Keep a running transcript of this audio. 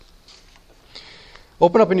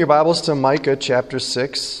Open up in your Bibles to Micah chapter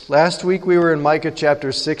 6. Last week we were in Micah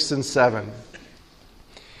chapter 6 and 7.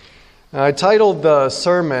 I titled the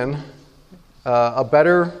sermon, A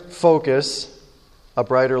Better Focus, A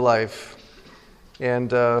Brighter Life. And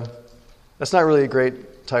that's not really a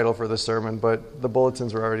great title for the sermon, but the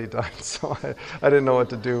bulletins were already done, so I didn't know what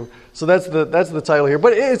to do. So that's the title here.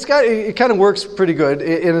 But it kind of works pretty good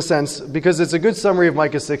in a sense, because it's a good summary of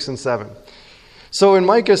Micah 6 and 7. So in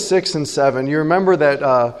Micah 6 and 7, you remember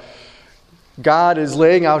that God is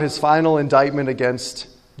laying out his final indictment against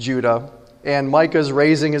Judah, and Micah is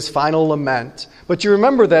raising his final lament. But you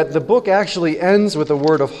remember that the book actually ends with a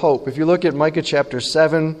word of hope. If you look at Micah chapter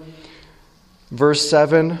 7, verse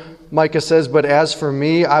 7, Micah says, "But as for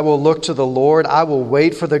me, I will look to the Lord. I will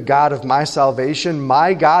wait for the God of my salvation.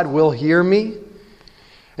 My God will hear me."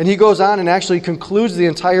 And he goes on and actually concludes the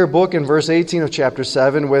entire book in verse 18 of chapter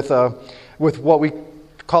 7 with what we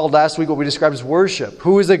called last week, what we described as worship.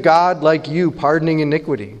 "Who is a God like you, pardoning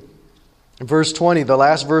iniquity?" Verse 20, the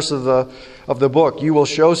last verse of the book, "You will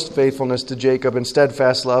show faithfulness to Jacob and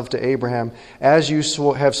steadfast love to Abraham, as you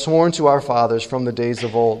have sworn to our fathers from the days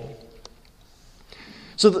of old."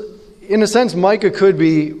 So in a sense, Micah could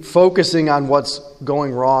be focusing on what's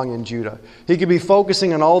going wrong in Judah. He could be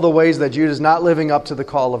focusing on all the ways that Judah is not living up to the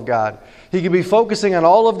call of God. He could be focusing on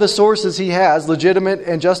all of the sources he has, legitimate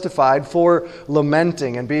and justified, for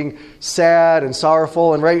lamenting and being sad and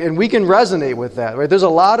sorrowful. And we can resonate with that. Right? There's a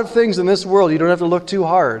lot of things in this world you don't have to look too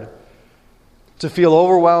hard to feel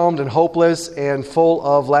overwhelmed and hopeless and full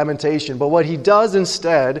of lamentation. But what he does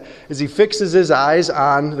instead is he fixes his eyes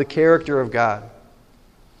on the character of God.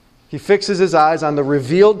 He fixes his eyes on the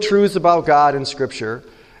revealed truths about God in Scripture,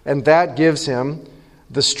 and that gives him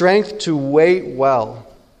the strength to wait well.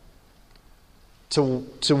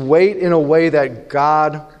 To wait in a way that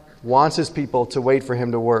God wants his people to wait for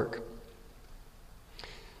him to work.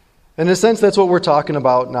 In a sense, that's what we're talking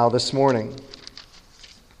about now this morning.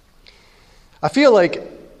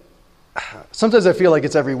 Sometimes I feel like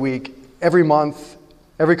it's every week, every month,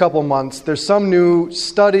 every couple of months, there's some new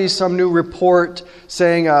study, some new report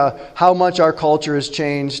saying how much our culture has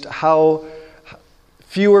changed, how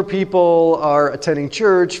fewer people are attending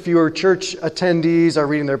church, fewer church attendees are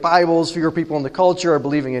reading their Bibles, fewer people in the culture are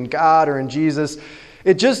believing in God or in Jesus.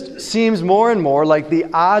 It just seems more and more like the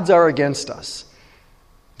odds are against us.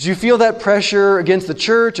 Do you feel that pressure against the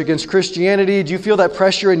church, against Christianity? Do you feel that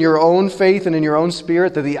pressure in your own faith and in your own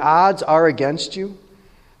spirit that the odds are against you?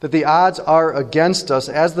 That the odds are against us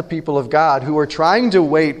as the people of God who are trying to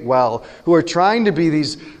wait well, who are trying to be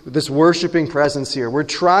this worshiping presence here. We're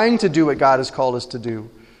trying to do what God has called us to do.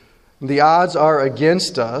 The odds are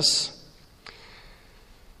against us.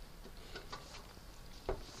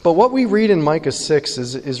 But what we read in Micah 6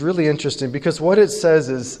 is really interesting, because what it says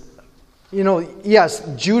is, yes,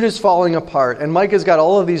 Judah's falling apart, and Micah's got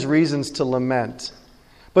all of these reasons to lament.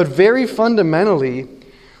 But very fundamentally,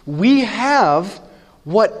 we have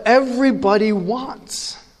what everybody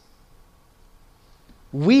wants.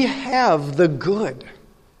 We have the good.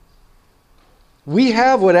 We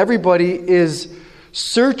have what everybody is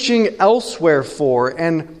searching elsewhere for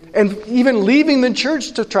and even leaving the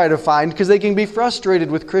church to try to find, because they can be frustrated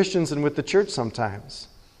with Christians and with the church sometimes.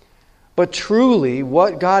 But truly,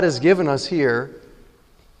 what God has given us here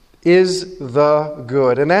is the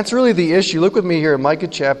good. And that's really the issue. Look with me here in Micah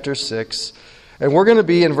chapter 6, and we're going to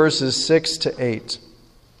be in verses 6 to 8.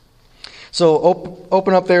 So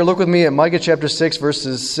open up there, look with me at Micah chapter 6,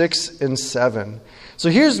 verses 6 and 7. So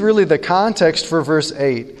here's really the context for verse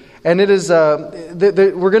 8. And it is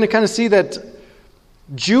we're going to kind of see that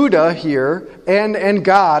Judah here and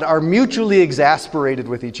God are mutually exasperated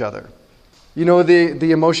with each other. You know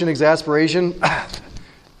the emotion exasperation?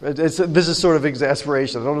 This is sort of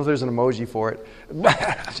exasperation. I don't know if there's an emoji for it.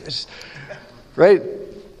 Right?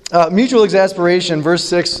 Mutual exasperation, verse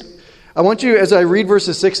 6. I want you, as I read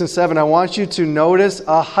verses 6 and 7, I want you to notice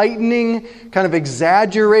a heightening kind of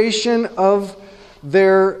exaggeration of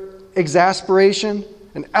their exasperation,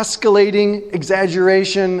 an escalating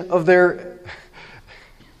exaggeration of their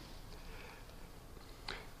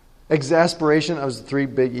exasperation. That was 3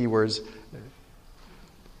 big E words.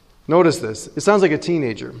 Notice this. It sounds like a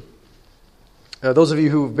teenager. Those of you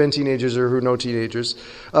who have been teenagers or who know teenagers.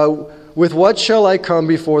 "With what shall I come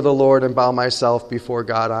before the Lord and bow myself before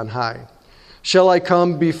God on high? Shall I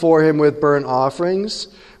come before him with burnt offerings,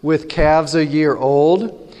 with calves a year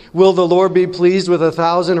old? Will the Lord be pleased with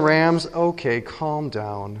 1,000 rams?" Okay, calm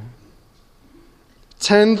down.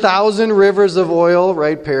 10,000 rivers of oil,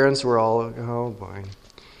 right, parents? We're all, oh boy.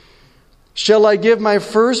 "Shall I give my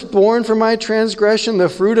firstborn for my transgression, the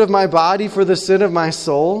fruit of my body for the sin of my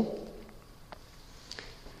soul?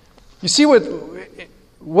 You see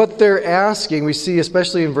what they're asking, we see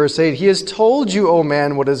especially in verse 8, He has told you, O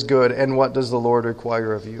man, what is good, and what does the Lord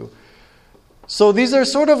require of you? So these are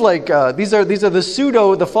sort of like, these are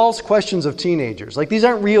the false questions of teenagers. Like, these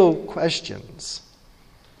aren't real questions.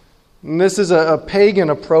 And this is a pagan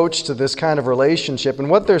approach to this kind of relationship. And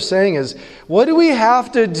what they're saying is, what do we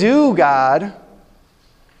have to do, God?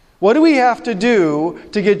 What do we have to do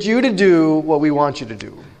to get you to do what we want you to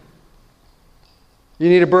do? You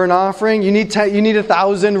need a burnt offering? You need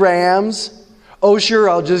 1,000 rams? Oh, sure,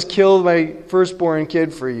 I'll just kill my firstborn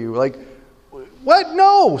kid for you. Like, what?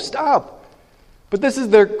 No, stop. But this is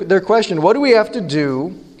their question. What do we have to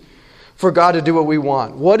do for God to do what we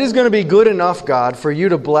want? What is going to be good enough, God, for you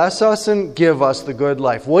to bless us and give us the good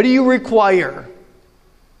life? What do you require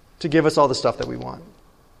to give us all the stuff that we want?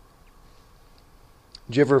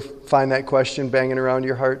 Do you ever find that question banging around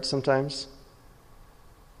your heart sometimes?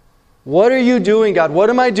 What are you doing, God? What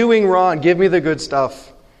am I doing wrong? Give me the good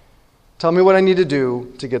stuff. Tell me what I need to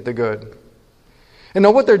do to get the good. And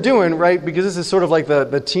know what they're doing, right? Because this is sort of like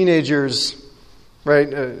the teenagers, right?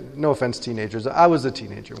 No offense, teenagers. I was a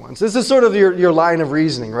teenager once. This is sort of your line of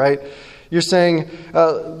reasoning, right? You're saying,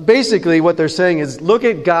 basically what they're saying is, look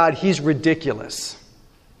at God, He's ridiculous.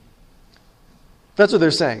 That's what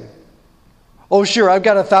they're saying. Oh, sure, I've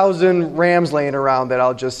got 1,000 rams laying around that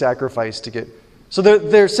I'll just sacrifice to get. So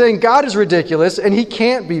they're saying God is ridiculous and He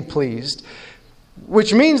can't be pleased,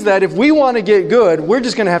 which means that if we want to get good, we're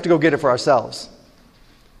just going to have to go get it for ourselves.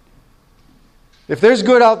 If there's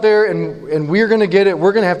good out there and we're going to get it,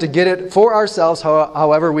 we're going to have to get it for ourselves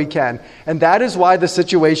however we can. And that is why the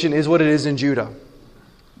situation is what it is in Judah.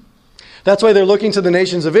 That's why they're looking to the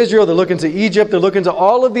nations of Israel, they're looking to Egypt, they're looking to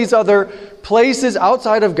all of these other places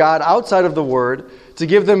outside of God, outside of the Word, to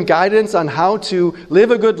give them guidance on how to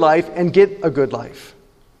live a good life and get a good life.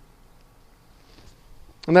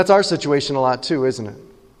 And that's our situation a lot too, isn't it?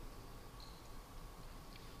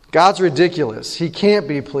 God's ridiculous. He can't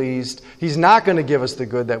be pleased. He's not going to give us the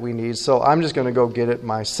good that we need, so I'm just going to go get it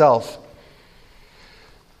myself.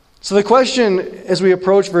 So the question as we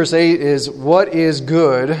approach verse 8 is, what is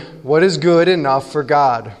good? What is good enough for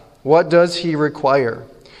God? What does He require?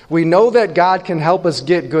 We know that God can help us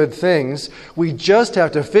get good things. We just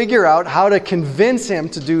have to figure out how to convince Him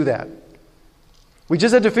to do that. We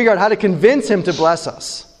just have to figure out how to convince Him to bless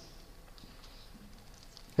us.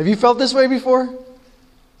 Have you felt this way before?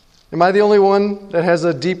 Am I the only one that has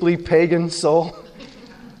a deeply pagan soul?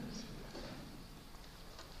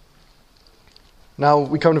 Now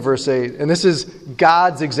we come to verse 8, and this is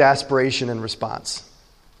God's exasperation in response.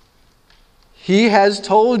 He has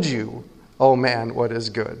told you, oh man, what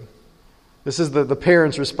is good. This is the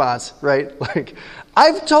parent's response, right? Like,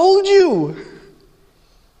 I've told you.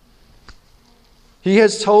 He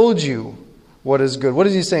has told you what is good. What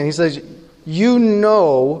is He saying? He says, you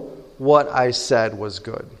know what I said was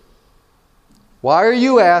good. Why are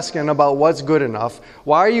you asking about what's good enough?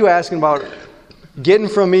 Why are you asking about getting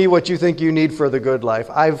from me what you think you need for the good life?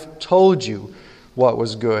 I've told you what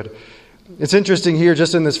was good. It's interesting here,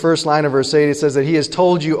 just in this first line of verse 8, it says that He has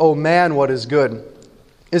told you, oh man, what is good.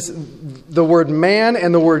 It's the word man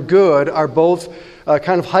and the word good are both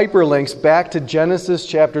kind of hyperlinks back to Genesis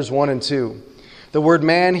chapters 1 and 2. The word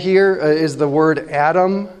man here is the word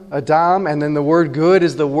Adam, and then the word good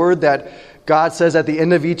is the word that God says at the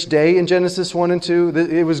end of each day in Genesis 1 and 2.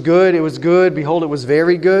 It was good, behold, it was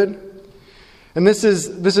very good. And this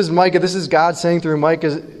is Micah, this is God saying through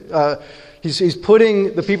Micah, he's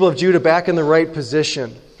putting the people of Judah back in the right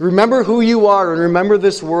position. Remember who you are and remember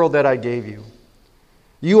this world that I gave you.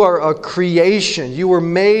 You are a creation. You were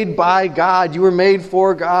made by God. You were made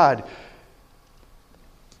for God.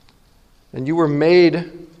 And you were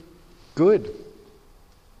made good.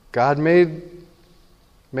 God made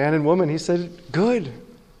man and woman. He said, good.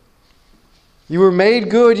 You were made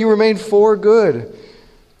good. You were made for good.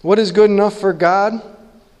 What is good enough for God?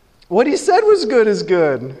 What He said was good is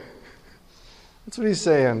good. That's what He's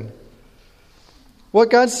saying. What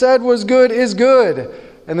God said was good is good.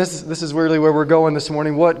 And this is really where we're going this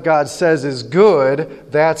morning. What God says is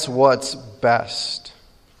good, that's what's best.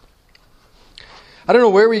 I don't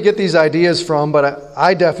know where we get these ideas from, but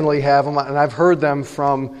I definitely have them, and I've heard them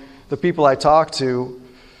from the people I talk to.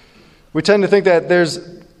 We tend to think that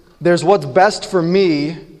there's what's best for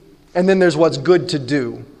me, and then there's what's good to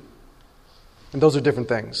do. And those are different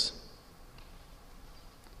things.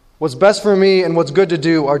 What's best for me and what's good to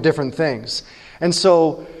do are different things. And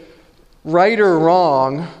so, right or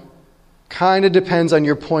wrong kind of depends on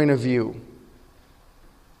your point of view.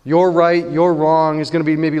 Your right, your wrong is going to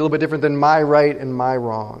be maybe a little bit different than my right and my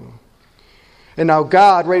wrong. And now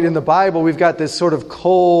God, right in the Bible, we've got this sort of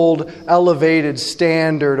cold, elevated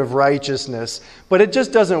standard of righteousness. But it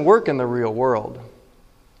just doesn't work in the real world.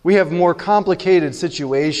 We have more complicated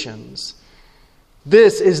situations.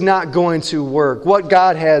 This is not going to work. What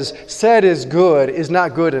God has said is good is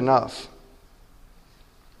not good enough.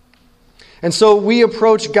 And so we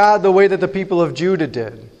approach God the way that the people of Judah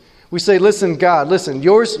did. We say, listen, God, listen,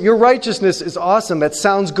 your righteousness is awesome. That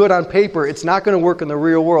sounds good on paper. It's not going to work in the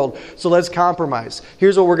real world. So let's compromise.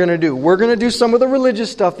 Here's what we're going to do. We're going to do some of the religious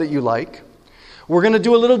stuff that you like. We're going to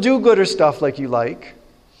do a little do-gooder stuff like you like.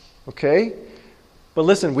 Okay? But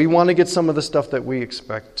listen, we want to get some of the stuff that we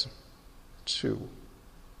expect too.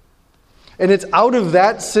 And it's out of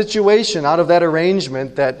that situation, out of that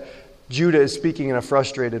arrangement, that Judah is speaking in a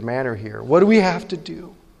frustrated manner here. What do we have to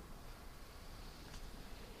do?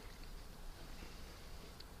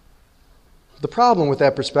 The problem with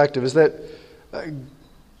that perspective is that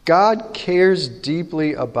God cares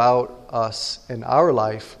deeply about us and our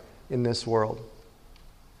life in this world.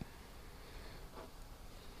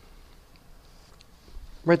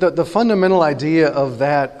 Right, the fundamental idea of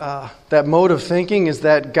that mode of thinking is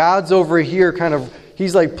that God's over here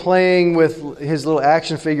he's like playing with his little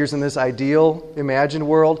action figures in this ideal, imagined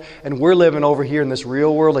world, and we're living over here in this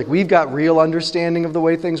real world. Like we've got real understanding of the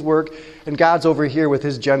way things work, and God's over here with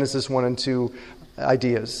his Genesis 1 and 2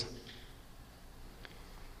 ideas.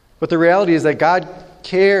 But the reality is that God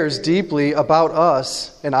cares deeply about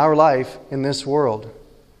us and our life in this world.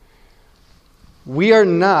 We are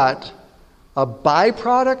not a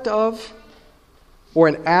byproduct of or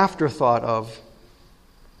an afterthought of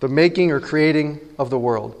the making or creating of the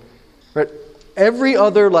world. Right? Every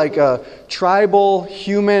other tribal,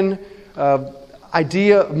 human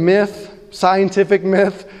idea, myth, scientific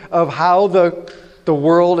myth of how the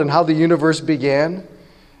world and how the universe began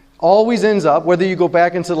always ends up, whether you go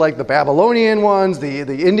back into the Babylonian ones,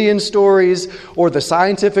 the Indian stories, or the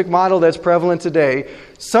scientific model that's prevalent today,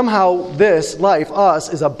 somehow this life,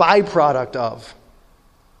 us, is a byproduct of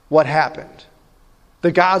what happened.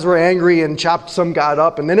 The gods were angry and chopped some god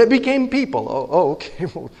up, and then it became people. Oh, okay,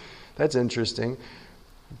 well, that's interesting.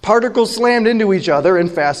 Particles slammed into each other,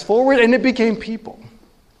 and fast forward, and it became people.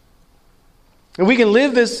 And we can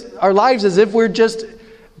live our lives as if we're just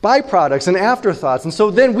byproducts and afterthoughts. And so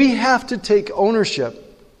then we have to take ownership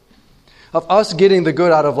of us getting the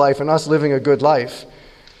good out of life and us living a good life.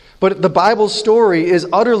 But the Bible story is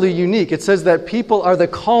utterly unique. It says that people are the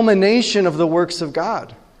culmination of the works of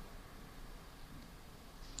God.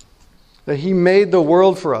 That he made the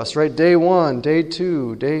world for us, right? Day 1, day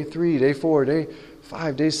 2, day 3, day 4, day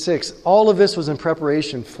 5, day 6. All of this was in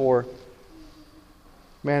preparation for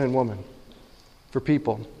man and woman, for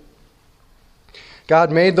people.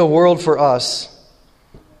 God made the world for us,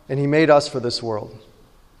 and he made us for this world.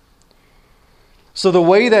 So the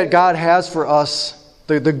way that God has for us,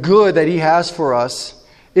 the good that he has for us,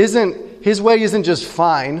 his way isn't just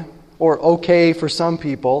fine or okay for some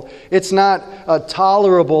people. It's not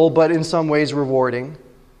tolerable, but in some ways rewarding.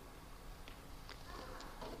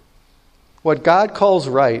 What God calls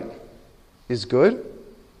right is good,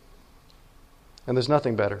 and there's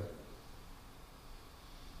nothing better.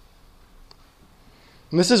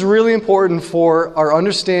 And this is really important for our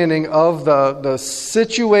understanding of the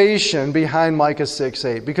situation behind Micah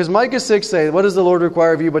 6:8. Because Micah 6:8, what does the Lord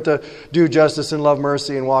require of you but to do justice and love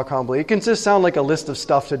mercy and walk humbly? It can just sound like a list of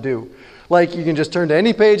stuff to do. Like you can just turn to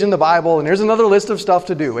any page in the Bible and here's another list of stuff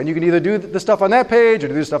to do. And you can either do the stuff on that page or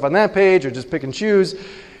do the stuff on that page or just pick and choose.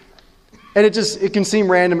 And it can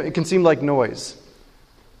seem random. It can seem like noise.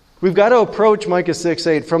 We've got to approach Micah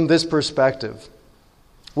 6:8 from this perspective.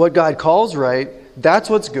 What God calls right, that's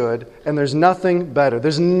what's good, and there's nothing better.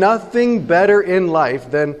 There's nothing better in life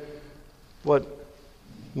than what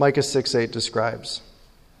Micah 6:8 describes.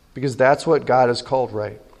 Because that's what God has called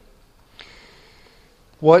right.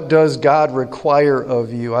 What does God require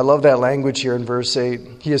of you? I love that language here in verse 8.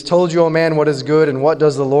 He has told you, O man, what is good, and what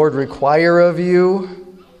does the Lord require of you?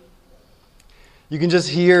 You can just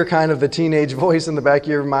hear kind of the teenage voice in the back of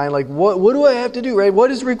your mind, like, what do I have to do, right?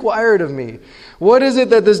 What is required of me? What is it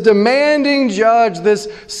that this demanding judge, this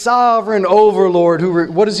sovereign overlord,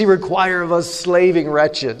 what does he require of us slaving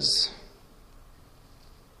wretches?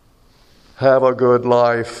 Have a good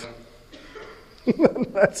life.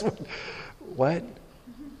 That's what?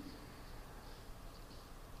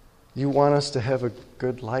 You want us to have a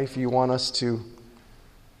good life? You want us to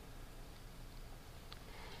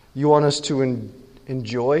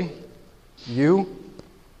enjoy you?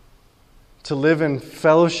 To live in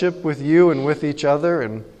fellowship with you and with each other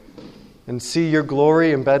and see your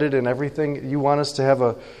glory embedded in everything? You want us to have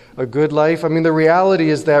a good life? I mean, the reality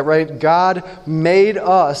is that, right, God made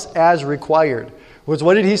us as required.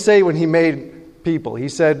 What did he say when he made people? He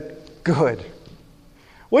said, good.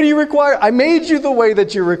 What do you require? I made you the way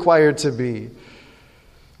that you're required to be.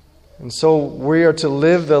 And so we are to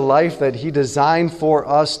live the life that he designed for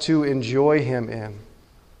us to enjoy him in.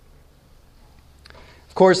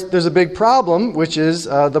 Of course, there's a big problem, which is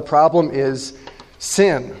the problem is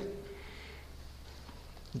sin.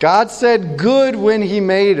 God said good when he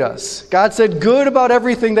made us. God said good about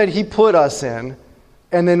everything that he put us in,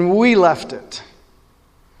 and then we left it.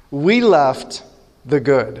 We left the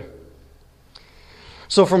good.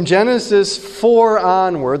 So from Genesis 4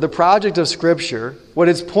 onward, the project of Scripture, what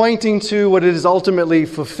it's pointing to, what it is ultimately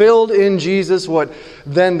fulfilled in Jesus, what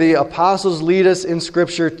then the apostles lead us in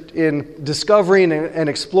Scripture in discovering and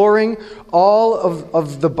exploring, all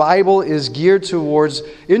of the Bible is geared towards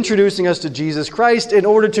introducing us to Jesus Christ in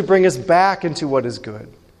order to bring us back into what is good.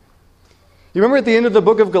 You remember at the end of the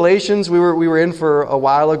book of Galatians, we were in for a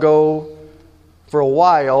while,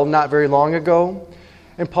 not very long ago.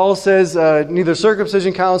 And Paul says, neither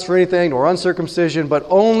circumcision counts for anything, nor uncircumcision, but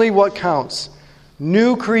only what counts.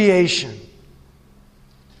 New creation.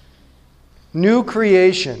 New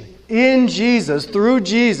creation. In Jesus, through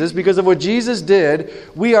Jesus, because of what Jesus did,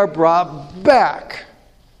 we are brought back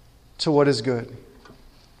to what is good.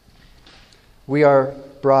 We are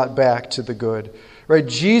brought back to the good. Right?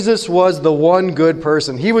 Jesus was the one good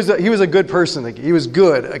person. He was a good person. He was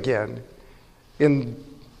good again in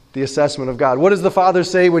the assessment of God. What does the Father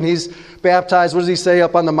say when he's baptized? What does he say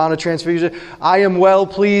up on the Mount of Transfiguration? I am well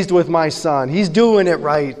pleased with my Son. He's doing it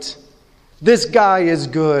right. This guy is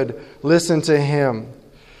good. Listen to him.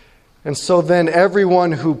 And so then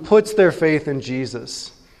everyone who puts their faith in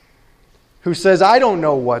Jesus, who says, I don't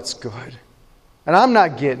know what's good, and I'm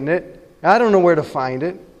not getting it, I don't know where to find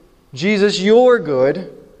it. Jesus, you're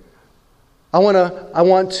good. I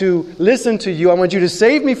want to listen to you. I want you to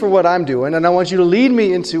save me for what I'm doing, and I want you to lead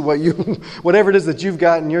me into whatever it is that you've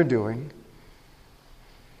got and you're doing.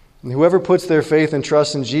 And whoever puts their faith and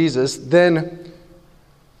trust in Jesus then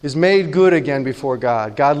is made good again before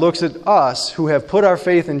God. God looks at us who have put our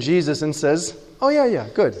faith in Jesus and says, oh yeah,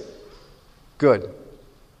 good. Good.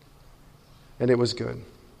 And it was good.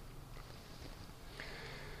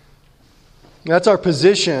 That's our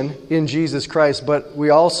position in Jesus Christ, but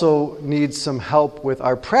we also need some help with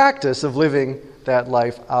our practice of living that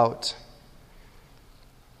life out.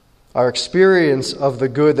 Our experience of the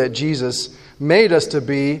good that Jesus made us to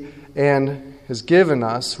be and has given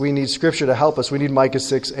us, we need Scripture to help us. We need Micah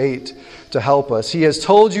 6:8 to help us. He has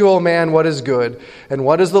told you, O man, what is good, and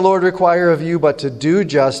what does the Lord require of you but to do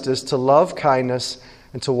justice, to love kindness,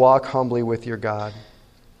 and to walk humbly with your God.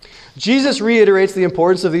 Jesus reiterates the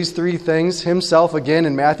importance of these three things himself again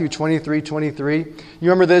in Matthew 23:23. You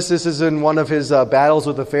remember this? This is in one of his battles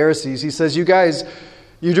with the Pharisees. He says, you guys,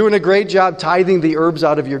 you're doing a great job tithing the herbs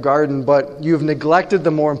out of your garden, but you've neglected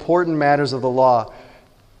the more important matters of the law.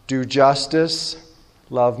 Do justice,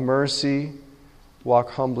 love mercy,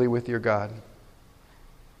 walk humbly with your God.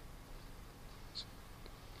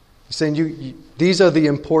 He's saying these are the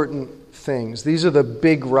important things. These are the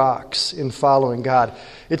big rocks in following God.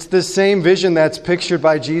 It's the same vision that's pictured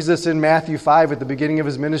by Jesus in Matthew 5 at the beginning of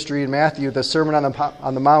his ministry in Matthew, the Sermon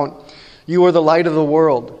on the Mount. You are the light of the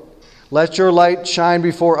world. Let your light shine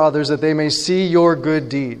before others that they may see your good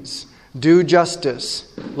deeds. Do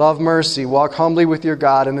justice, love mercy, walk humbly with your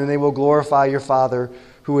God, and then they will glorify your Father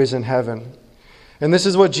who is in heaven. And this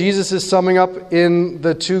is what Jesus is summing up in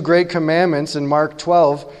the two great commandments in Mark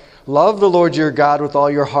 12. Love the Lord your God with all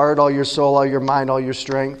your heart, all your soul, all your mind, all your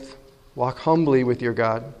strength. Walk humbly with your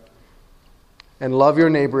God. And love your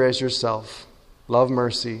neighbor as yourself. Love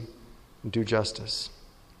mercy and do justice.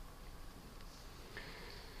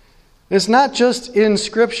 It's not just in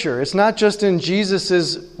Scripture. It's not just in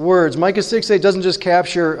Jesus' words. Micah 6:8 doesn't just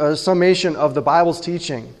capture a summation of the Bible's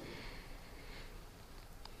teaching.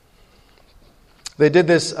 They did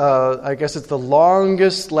this, I guess it's the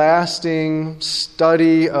longest lasting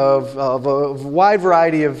study of a wide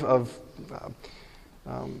variety of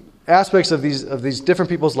aspects of these different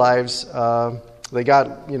people's lives. They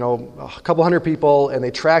got, a couple hundred people, and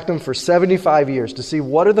they tracked them for 75 years to see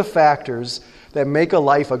what are the factors that make a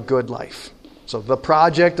life a good life. So the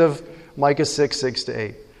project of Micah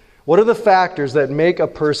 6:6-8. What are the factors that make a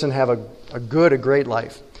person have a great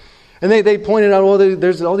life? And they pointed out,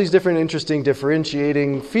 there's all these different interesting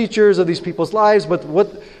differentiating features of these people's lives, but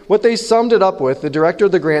what they summed it up with, the director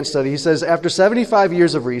of the grant study, he says, after 75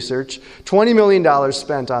 years of research, $20 million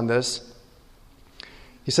spent on this,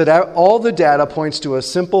 he said, all the data points to a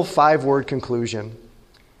simple 5-word conclusion.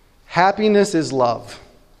 Happiness is love.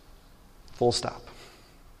 Full stop.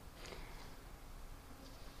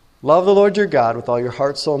 Love the Lord your God with all your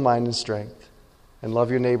heart, soul, mind, and strength, and love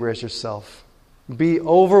your neighbor as yourself. Be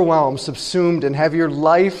overwhelmed, subsumed, and have your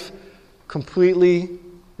life completely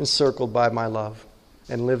encircled by my love,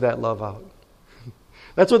 and live that love out.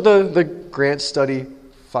 That's what the Grant Study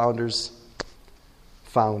founders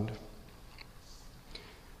found.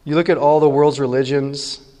 You look at all the world's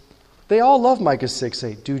religions, they all love Micah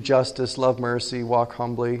 6:8. Do justice, love mercy, walk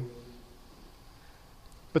humbly.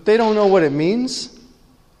 But they don't know what it means,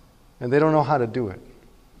 and they don't know how to do it.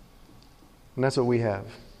 And that's what we have.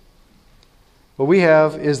 What we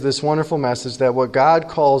have is this wonderful message that what God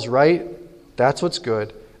calls right, that's what's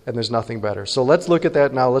good, and there's nothing better. So let's look at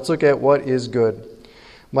that now. Let's look at what is good.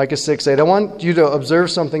 Micah 6:8. I want you to observe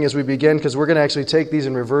something as we begin, because we're going to actually take these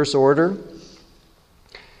in reverse order.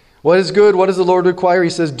 What is good? What does the Lord require? He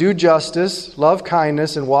says, do justice, love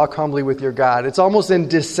kindness, and walk humbly with your God. It's almost in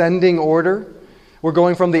descending order. We're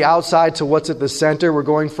going from the outside to what's at the center. We're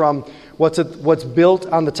going from what's built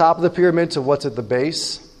on the top of the pyramid to what's at the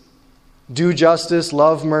base. Do justice,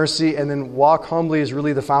 love mercy, and then walk humbly is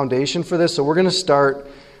really the foundation for this. So we're going to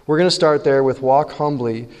start there with walk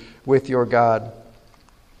humbly with your God.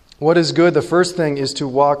 What is good? The first thing is to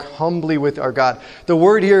walk humbly with our God. The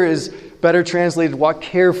word here is better translated walk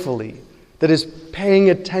carefully. That is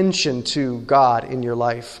paying attention to God in your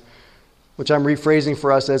life, which I'm rephrasing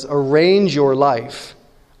for us as arrange your life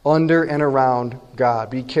under and around God.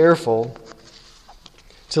 Be careful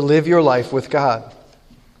to live your life with God.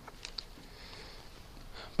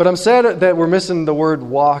 But I'm sad that we're missing the word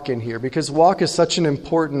walk in here, because walk is such an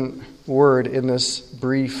important word in this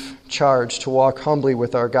brief charge to walk humbly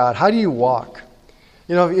with our God. How do you walk?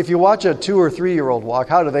 You know, if you watch a 2 or 3 year old walk,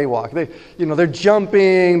 how do they walk? They're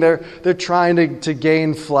jumping, they're trying to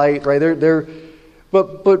gain flight, right?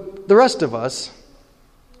 But the rest of us,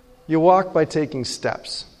 you walk by taking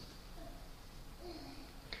steps.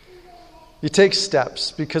 You take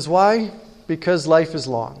steps because why? Because life is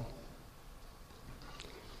long.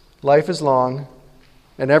 Life is long,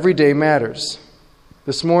 and every day matters.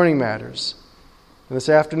 This morning matters, and this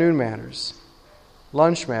afternoon matters.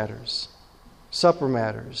 Lunch matters. Supper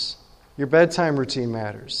matters. Your bedtime routine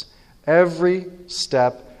matters. Every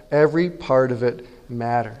step, every part of it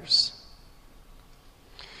matters.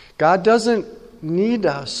 God doesn't need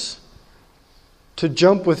us to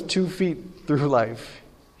jump with 2 feet through life.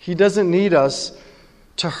 He doesn't need us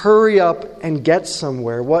to hurry up and get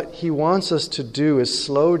somewhere. What He wants us to do is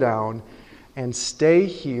slow down and stay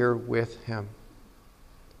here with Him.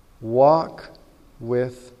 Walk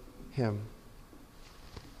with Him.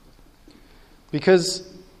 Because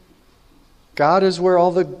God is where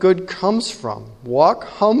all the good comes from. Walk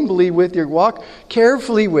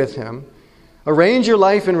carefully with Him. Arrange your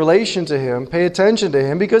life in relation to Him. Pay attention to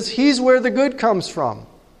Him, because He's where the good comes from.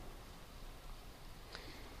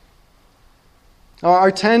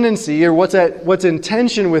 Our tendency, or what's in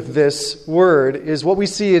tension with this word, is what we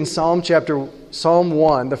see in Psalm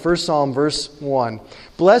 1, the first Psalm, verse 1.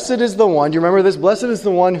 Blessed is the one, do you remember this? Blessed is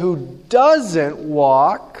the one who doesn't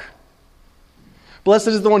walk. Blessed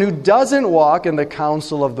is the one who doesn't walk in the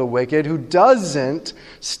counsel of the wicked, who doesn't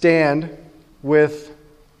stand with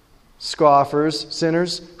scoffers,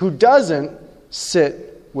 sinners, who doesn't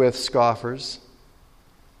sit with scoffers.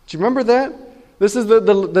 Do you remember that? This is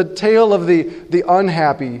the tale of the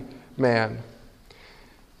unhappy man.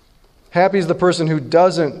 Happy is the person who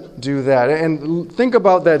doesn't do that. And think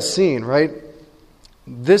about that scene, right?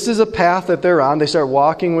 This is a path that they're on. They start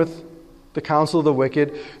walking with the counsel of the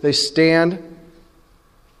wicked. They stand,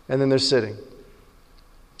 and then they're sitting.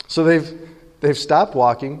 So they've stopped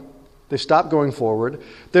walking. They've stopped going forward.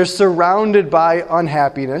 They're surrounded by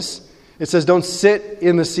unhappiness. It says, don't sit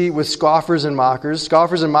in the seat with scoffers and mockers.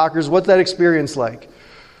 Scoffers and mockers, what's that experience like?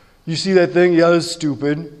 You see that thing? Yeah, that's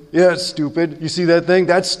stupid. Yeah, it's stupid. You see that thing?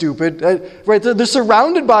 That's stupid. Right? They're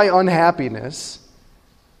surrounded by unhappiness.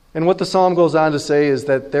 And what the psalm goes on to say is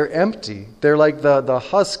that they're empty. They're like the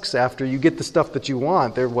husks after you get the stuff that you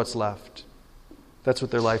want. They're what's left. That's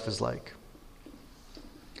what their life is like.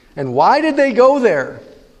 And why did they go there?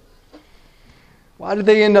 Why did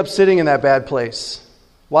they end up sitting in that bad place?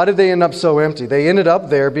 Why did they end up so empty? They ended up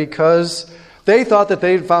there because they thought that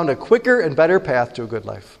they'd found a quicker and better path to a good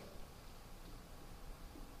life.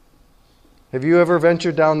 Have you ever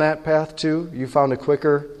ventured down that path too? You found a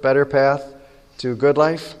quicker, better path to a good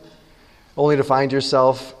life, only to find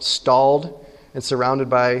yourself stalled and surrounded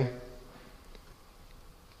by,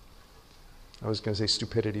 I was going to say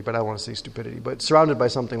stupidity, but I don't want to say stupidity, but surrounded by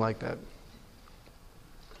something like that.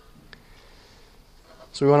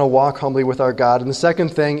 So we want to walk humbly with our God. And the second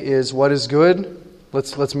thing is, what is good?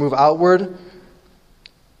 Let's move outward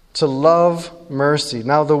to love mercy.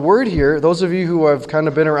 Now the word here, those of you who have kind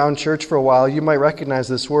of been around church for a while, you might recognize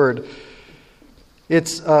this word.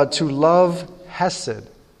 It's to love hesed.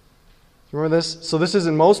 Remember this? So this is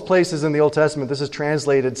in most places in the Old Testament, this is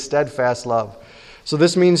translated steadfast love. So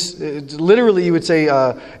this means, literally you would say,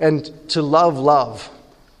 and to love.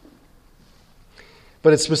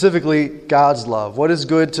 But it's specifically God's love. What is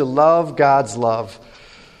good? To love God's love.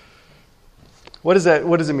 What does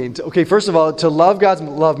it mean? Okay, first of all, to love God's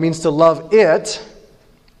love means to love it.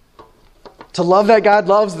 To love that God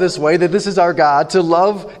loves this way, that this is our God. To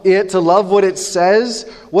love it, to love what it says.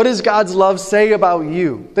 What does God's love say about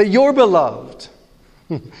you? That you're beloved.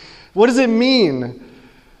 What does it mean?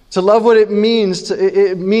 To love what it means.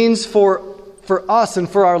 It means for us and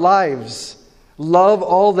for our lives. Love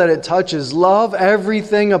all that it touches. Love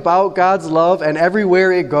everything about God's love and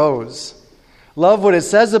everywhere it goes. Love what it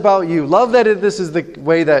says about you. Love that this is the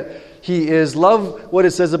way that He is. Love what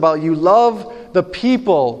it says about you. Love the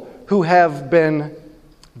people who have been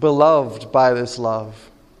beloved by this love.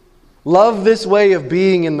 Love this way of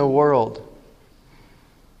being in the world.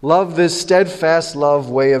 Love this steadfast love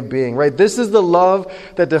way of being, right? This is the love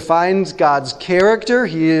that defines God's character.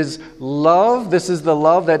 He is love. This is the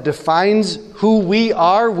love that defines who we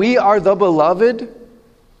are. We are the beloved.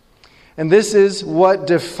 And this is what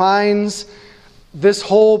defines this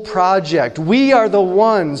whole project. We are the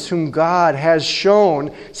ones whom God has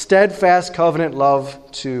shown steadfast covenant love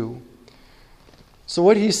to. So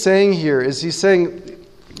what he's saying here is he's saying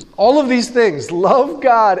all of these things. Love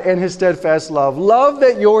God and His steadfast love. Love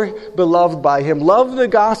that you're beloved by Him. Love the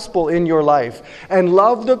gospel in your life. And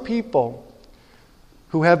love the people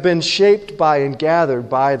who have been shaped by and gathered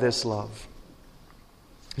by this love.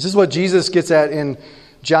 This is what Jesus gets at in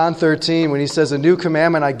John 13, when He says, "A new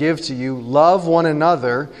commandment I give to you, love one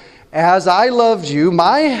another as I loved you."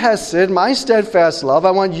 My hesed, my steadfast love,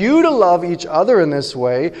 I want you to love each other in this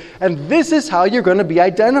way, and this is how you're going to be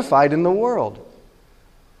identified in the world.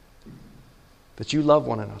 That you love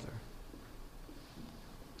one another.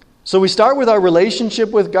 So we start with our relationship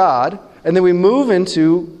with God, and then we move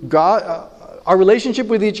into God, our relationship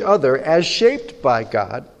with each other as shaped by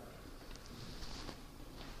God.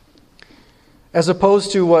 As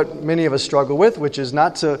opposed to what many of us struggle with, which is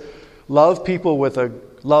not to love people with a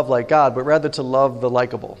love like God, but rather to love the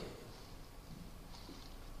likable.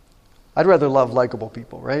 I'd rather love likable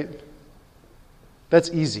people, right? That's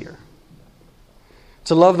easier.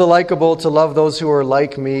 To love the likable, to love those who are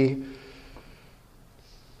like me.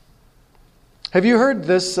 Have you heard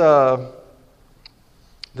this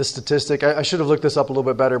statistic? I should have looked this up a little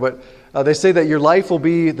bit better, but they say that your life will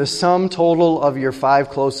be the sum total of your 5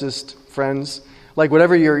 closest friends. Like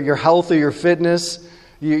whatever your health or your fitness,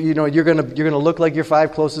 you're gonna look like your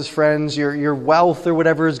 5 closest friends. Your wealth or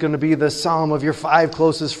whatever is going to be the sum of your 5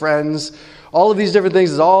 closest friends. All of these different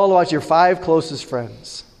things is all about your 5 closest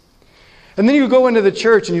friends. And then you go into the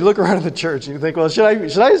church and you look around the church and you think, well, should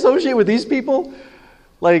I associate with these people?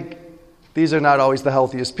 Like, these are not always the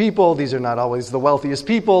healthiest people. These are not always the wealthiest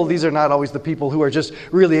people. These are not always the people who are just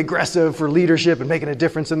really aggressive for leadership and making a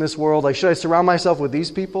difference in this world. Like, should I surround myself with these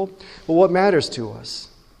people? Well, what matters to us?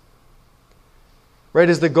 Right?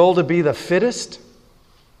 Is the goal to be the fittest?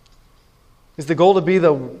 Is the goal to be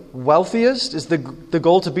the wealthiest? Is the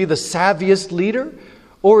goal to be the savviest leader?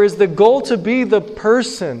 Or is the goal to be the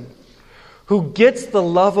person who gets the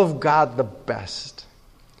love of God the best?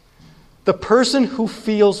 The person who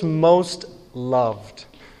feels most loved.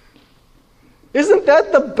 Isn't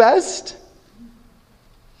that the best?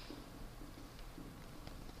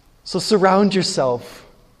 So surround yourself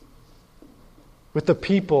with the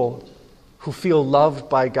people who feel loved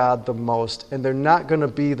by God the most. And they're not going to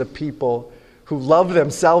be the people who love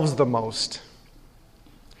themselves the most.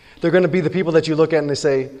 They're going to be the people that you look at and they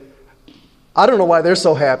say, I don't know why they're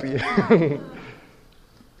so happy.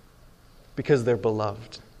 Because they're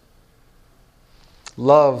beloved.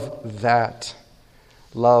 Love that.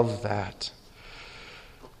 Love that.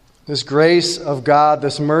 This grace of God,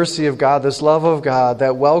 this mercy of God, this love of God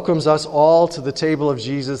that welcomes us all to the table of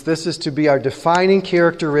Jesus, this is to be our defining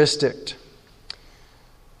characteristic.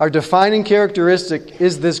 Our defining characteristic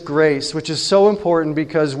is this grace, which is so important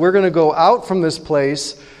because we're going to go out from this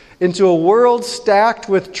place into a world stacked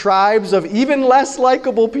with tribes of even less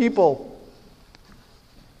likable people.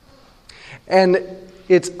 And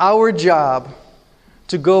it's our job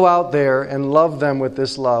to go out there and love them with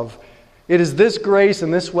this love. It is this grace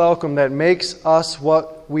and this welcome that makes us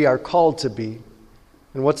what we are called to be.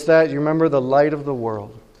 And what's that? You remember the light of the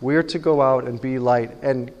world. We're to go out and be light.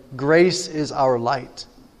 And grace is our light.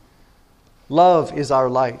 Love is our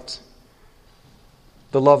light.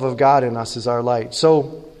 the love of God in us is our light.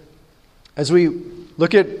 So, as we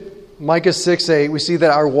look at Micah 6:8, we see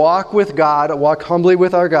that our walk with God, a walk humbly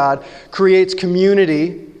with our God, creates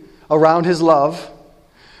community around His love,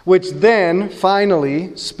 which then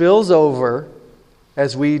finally spills over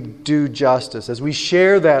as we do justice, as we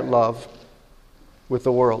share that love with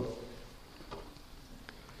the world.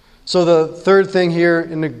 So the third thing here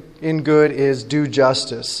in good is do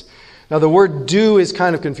justice. Now the word do is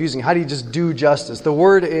kind of confusing. How do you just do justice? The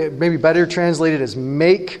word maybe better translated as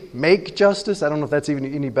make justice. I don't know if that's even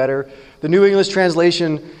any better. The New English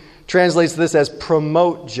translation translates this as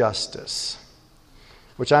promote justice,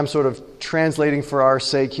 which I'm sort of translating for our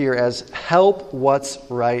sake here as help what's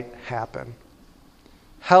right happen.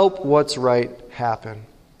 Help what's right happen.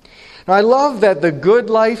 Now I love that the good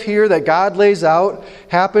life here that God lays out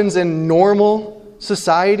happens in normal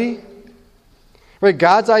society. Right?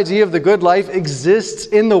 God's idea of the good life exists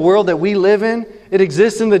in the world that we live in. It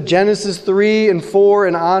exists in the Genesis 3 and 4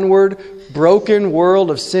 and onward broken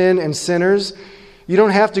world of sin and sinners. You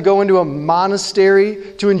don't have to go into a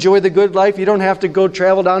monastery to enjoy the good life. You don't have to go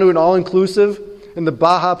travel down to an all-inclusive in the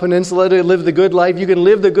Baja Peninsula to live the good life. You can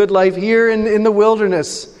live the good life here in the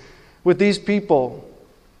wilderness with these people.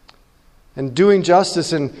 And doing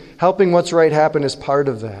justice and helping what's right happen is part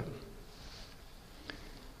of that.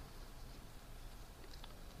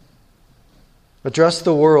 Address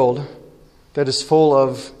the world that is full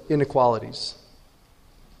of inequalities.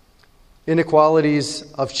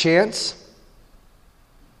 Inequalities of chance.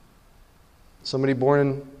 Somebody born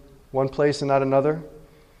in one place and not another.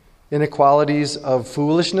 Inequalities of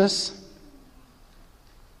foolishness.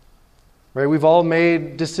 Right? We've all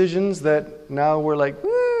made decisions that now we're like,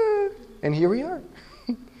 and here we are.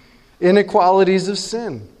 Inequalities of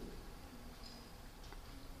sin.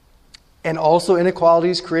 And also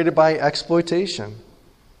inequalities created by exploitation,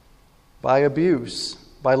 by abuse,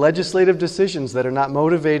 by legislative decisions that are not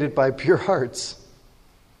motivated by pure hearts.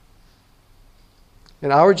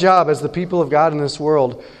 And our job as the people of God in this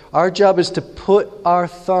world, our job is to put our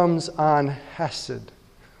thumbs on hesed,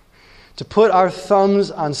 to put our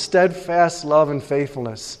thumbs on steadfast love and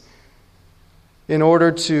faithfulness in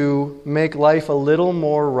order to make life a little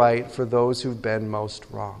more right for those who've been most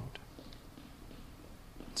wronged.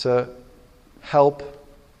 To help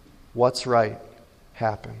what's right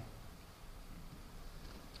happen.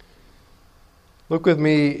 Look with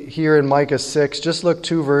me here in Micah 6. Just look a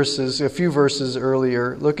few verses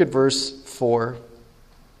earlier. Look at verse 4.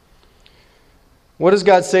 What does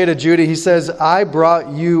God say to Judah? He says, I brought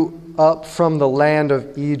you up from the land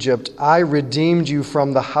of Egypt. I redeemed you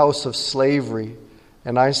from the house of slavery.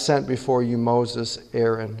 And I sent before you Moses,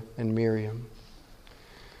 Aaron, and Miriam.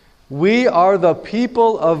 We are the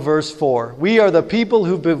people of verse 4. We are the people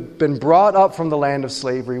who've been brought up from the land of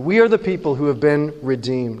slavery. We are the people who have been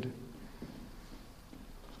redeemed.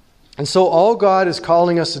 And so all God is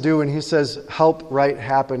calling us to do when He says, help right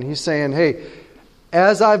happen, He's saying, hey,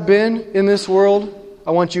 as I've been in this world,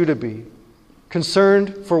 I want you to be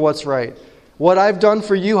concerned for what's right. What I've done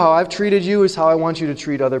for you, how I've treated you, is how I want you to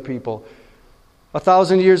treat other people.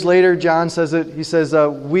 1,000 years later, John says it. He says,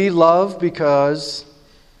 we love because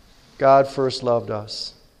God first loved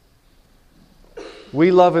us.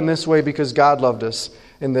 We love in this way because God loved us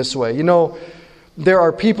in this way. You know, there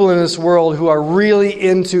are people in this world who are really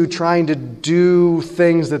into trying to do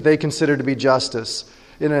things that they consider to be justice.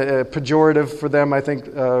 In a pejorative for them, I think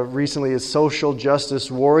recently is social justice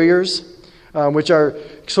warriors, which are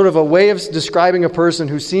sort of a way of describing a person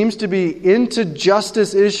who seems to be into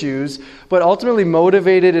justice issues, but ultimately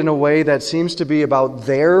motivated in a way that seems to be about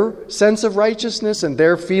their sense of righteousness and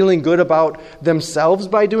their feeling good about themselves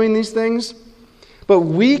by doing these things. But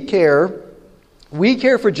we care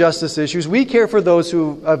for justice issues. We care for those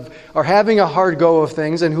who are having a hard go of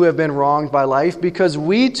things and who have been wronged by life, because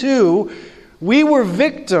we were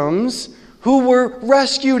victims who were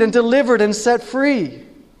rescued and delivered and set free.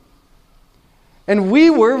 And we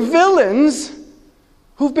were villains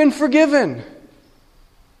who've been forgiven.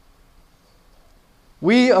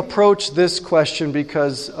 We approach this question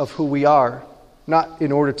because of who we are, not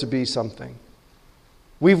in order to be something.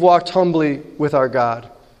 We've walked humbly with our God,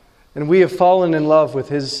 and we have fallen in love with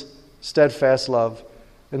His steadfast love.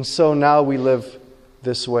 And so now we live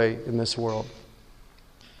this way in this world.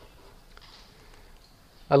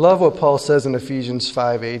 I love what Paul says in Ephesians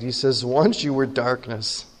 5:8. He says, once you were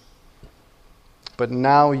darkness, but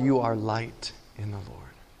now you are light in the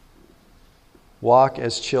Lord. Walk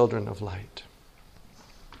as children of light.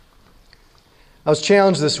 I was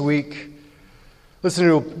challenged this week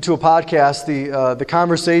Listening to a podcast, the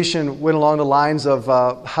conversation went along the lines of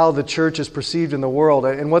how the church is perceived in the world.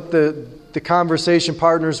 And what the conversation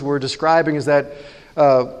partners were describing is that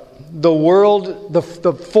the world,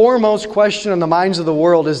 the foremost question on the minds of the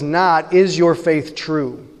world is not, is your faith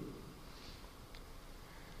true?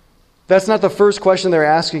 That's not the first question they're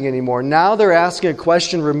asking anymore. Now they're asking a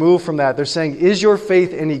question removed from that. They're saying, is your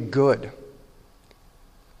faith any good?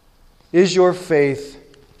 Is your faith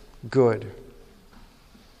good?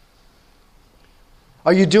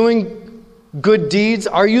 Are you doing good deeds?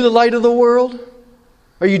 Are you the light of the world?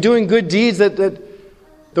 Are you doing good deeds that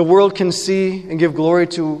the world can see and give glory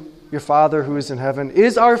to your Father who is in heaven?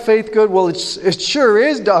 Is our faith good? Well, it sure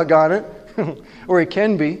is, doggone it. Or it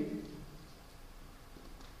can be.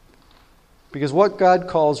 Because what God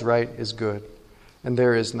calls right is good, and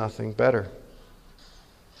there is nothing better.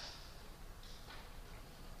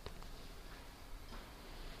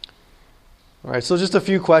 All right, so just a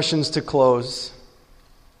few questions to close.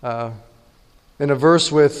 In a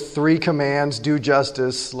verse with 3 commands, do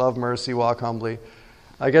justice, love mercy, walk humbly.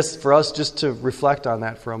 I guess for us just to reflect on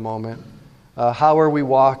that for a moment. How are we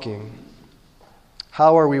walking?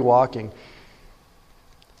 How are we walking?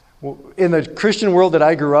 In the Christian world that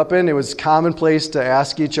I grew up in, it was commonplace to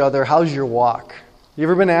ask each other, how's your walk? You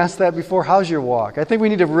ever been asked that before? How's your walk? I think we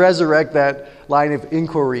need to resurrect that line of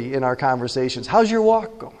inquiry in our conversations. How's your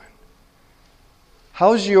walk going?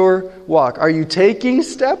 How's your walk? Are you taking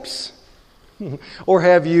steps? Or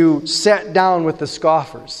have you sat down with the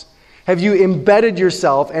scoffers? Have you embedded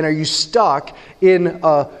yourself and are you stuck in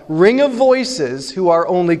a ring of voices who are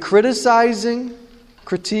only criticizing,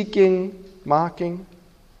 critiquing, mocking?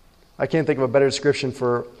 I can't think of a better description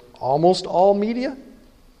for almost all media.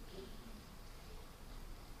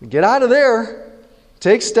 Get out of there.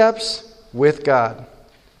 Take steps with God.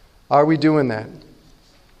 Are we doing that?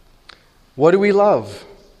 What do we love?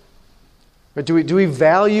 Do we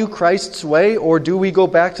value Christ's way, or do we go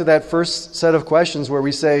back to that first set of questions where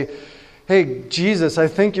we say, hey, Jesus, I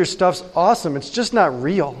think your stuff's awesome. It's just not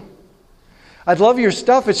real. I'd love your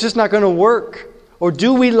stuff. It's just not going to work. Or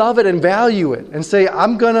do we love it and value it and say,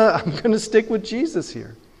 I'm gonna stick with Jesus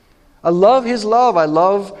here. I love His love. I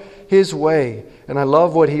love His way. And I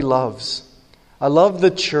love what He loves. I love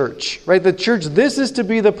the church. Right? The church, this is to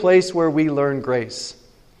be the place where we learn grace.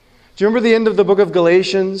 Do you remember the end of the book of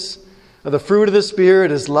Galatians? The fruit of the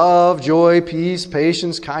Spirit is love, joy, peace,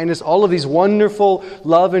 patience, kindness, all of these wonderful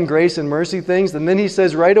love and grace and mercy things. And then he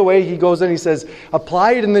says right away, he goes in and he says,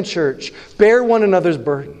 apply it in the church. Bear one another's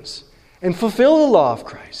burdens and fulfill the law of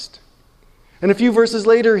Christ. And a few verses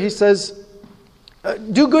later, he says,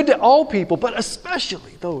 do good to all people, but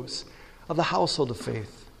especially those of the household of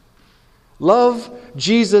faith. Love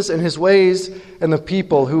Jesus and His ways and the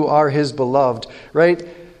people who are His beloved. Right?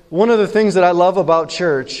 One of the things that I love about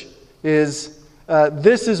church is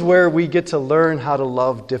this is where we get to learn how to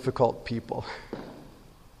love difficult people.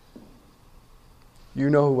 You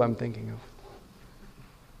know who I'm thinking of.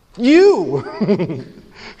 You!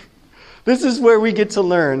 This is where we get to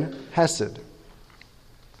learn Hesed.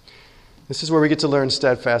 This is where we get to learn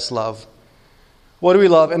steadfast love. What do we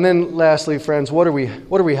love? And then lastly, friends, what are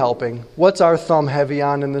we helping? What's our thumb heavy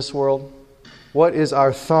on in this world? What is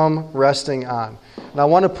our thumb resting on? And I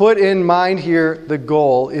want to put in mind here the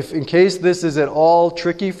goal, if in case this is at all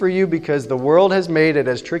tricky for you, because the world has made it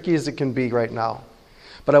as tricky as it can be right now.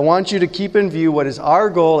 But I want you to keep in view what is our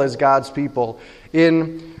goal as God's people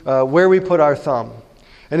in where we put our thumb.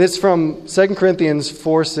 And it's from 2 Corinthians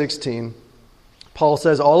 4:16. Paul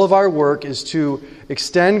says, all of our work is to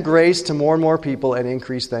extend grace to more and more people and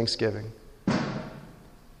increase thanksgiving.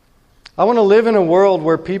 I want to live in a world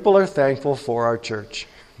where people are thankful for our church.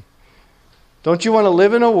 Don't you want to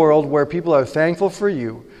live in a world where people are thankful for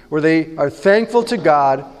you, where they are thankful to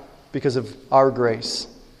God because of our grace,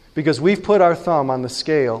 because we've put our thumb on the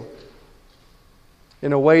scale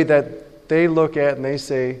in a way that they look at and they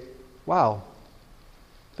say, wow,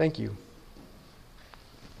 thank you.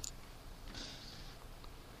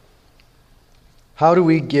 How do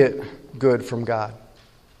we get good from God?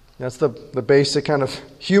 That's the basic kind of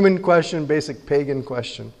human question, basic pagan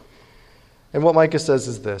question. And what Micah says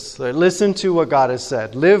is this. Listen to what God has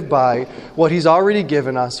said. Live by what He's already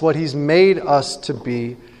given us, what He's made us to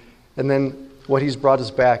be, and then what He's brought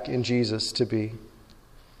us back in Jesus to be.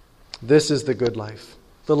 This is the good life.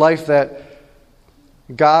 The life that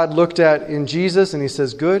God looked at in Jesus and He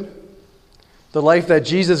says, good. The life that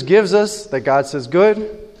Jesus gives us, that God says,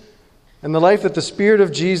 good. And the life that the Spirit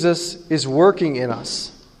of Jesus is working in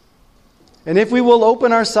us. And if we will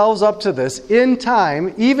open ourselves up to this, in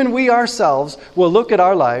time, even we ourselves will look at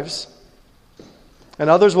our lives And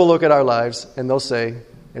others will look at our lives and they'll say,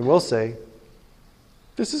 and we'll say,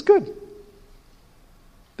 this is good.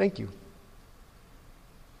 Thank you.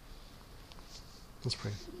 Let's pray.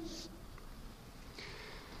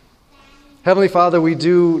 Heavenly Father, we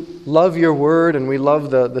do love your word, and we love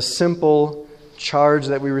the simple charge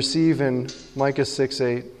that we receive in Micah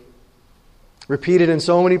 6:8, repeated in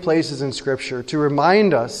so many places in Scripture, to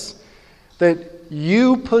remind us that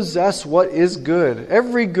you possess what is good.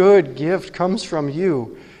 Every good gift comes from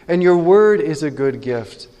you, and your word is a good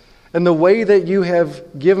gift. And the way that you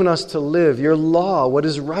have given us to live, your law, what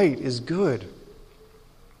is right, is good.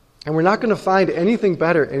 And we're not going to find anything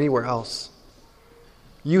better anywhere else.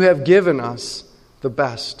 You have given us the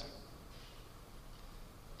best.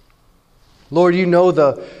 Lord, you know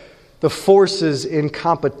the forces in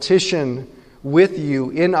competition with you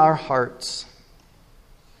in our hearts.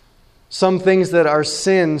 Some things that are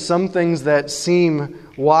sin, some things that seem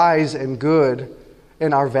wise and good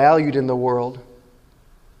and are valued in the world.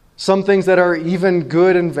 Some things that are even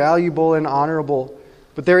good and valuable and honorable,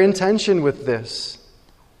 but they're in tension with this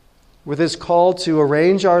call to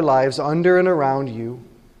arrange our lives under and around you,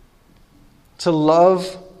 to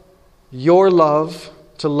love your love,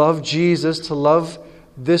 to love Jesus, to love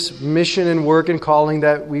this mission and work and calling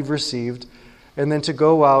that we've received, and then to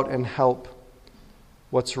go out and help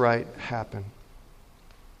what's right happen.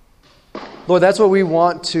 Lord, that's what we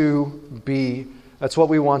want to be. That's what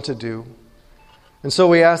we want to do. And so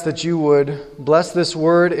we ask that you would bless this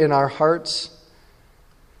word in our hearts,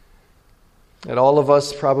 that all of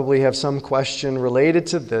us probably have some question related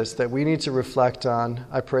to this that we need to reflect on.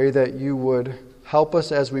 I pray that you would help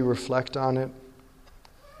us as we reflect on it,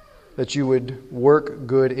 that you would work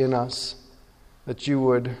good in us, that you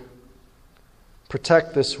would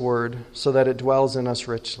protect this word so that it dwells in us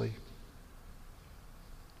richly,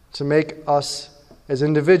 to make us as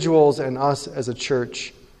individuals and us as a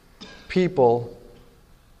church people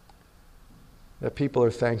that people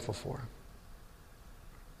are thankful for.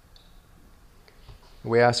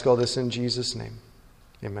 We ask all this in Jesus' name.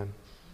 Amen.